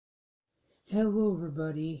Hello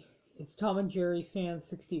everybody, it's Tom and Jerry Fan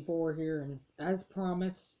 64 here, and as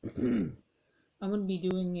promised, I'm going to be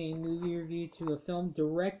doing a movie review to a film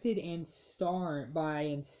directed and starring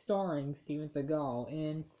Steven Seagal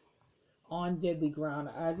in On Deadly Ground.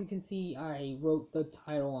 As you can see, I wrote the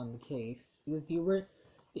title on the case, because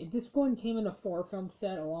this one came in a 4-film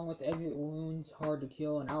set along with Exit Wounds, Hard to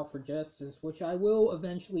Kill, and Out for Justice, which I will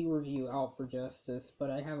eventually review Out for Justice,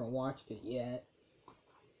 but I haven't watched it yet.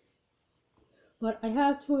 But I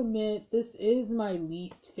have to admit, this is my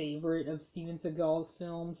least favorite of Steven Seagal's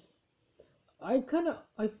films. I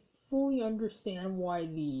fully understand why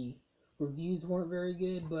the reviews weren't very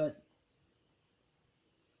good, but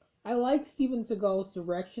I like Steven Seagal's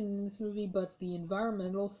direction in this movie, but the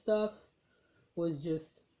environmental stuff was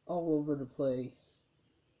just all over the place.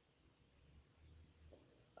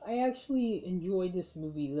 I actually enjoyed this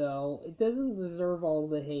movie, though. It doesn't deserve all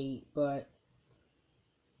the hate, but...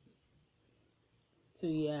 So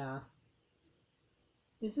yeah.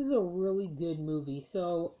 This is a really good movie,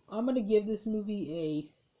 so I'm gonna give this movie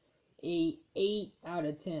a 8 out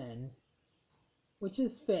of 10, which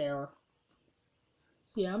is fair.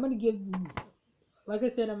 So yeah, like I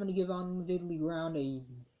said, I'm gonna give On Deadly Ground a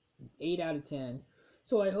 8 out of 10.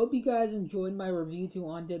 So I hope you guys enjoyed my review to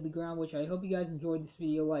On Deadly Ground, which I hope you guys enjoyed this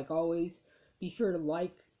video. Like always, be sure to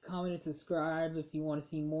like, comment, and subscribe if you want to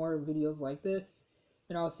see more videos like this.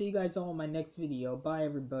 And I'll see you guys all in my next video. Bye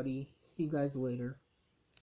everybody. See you guys later.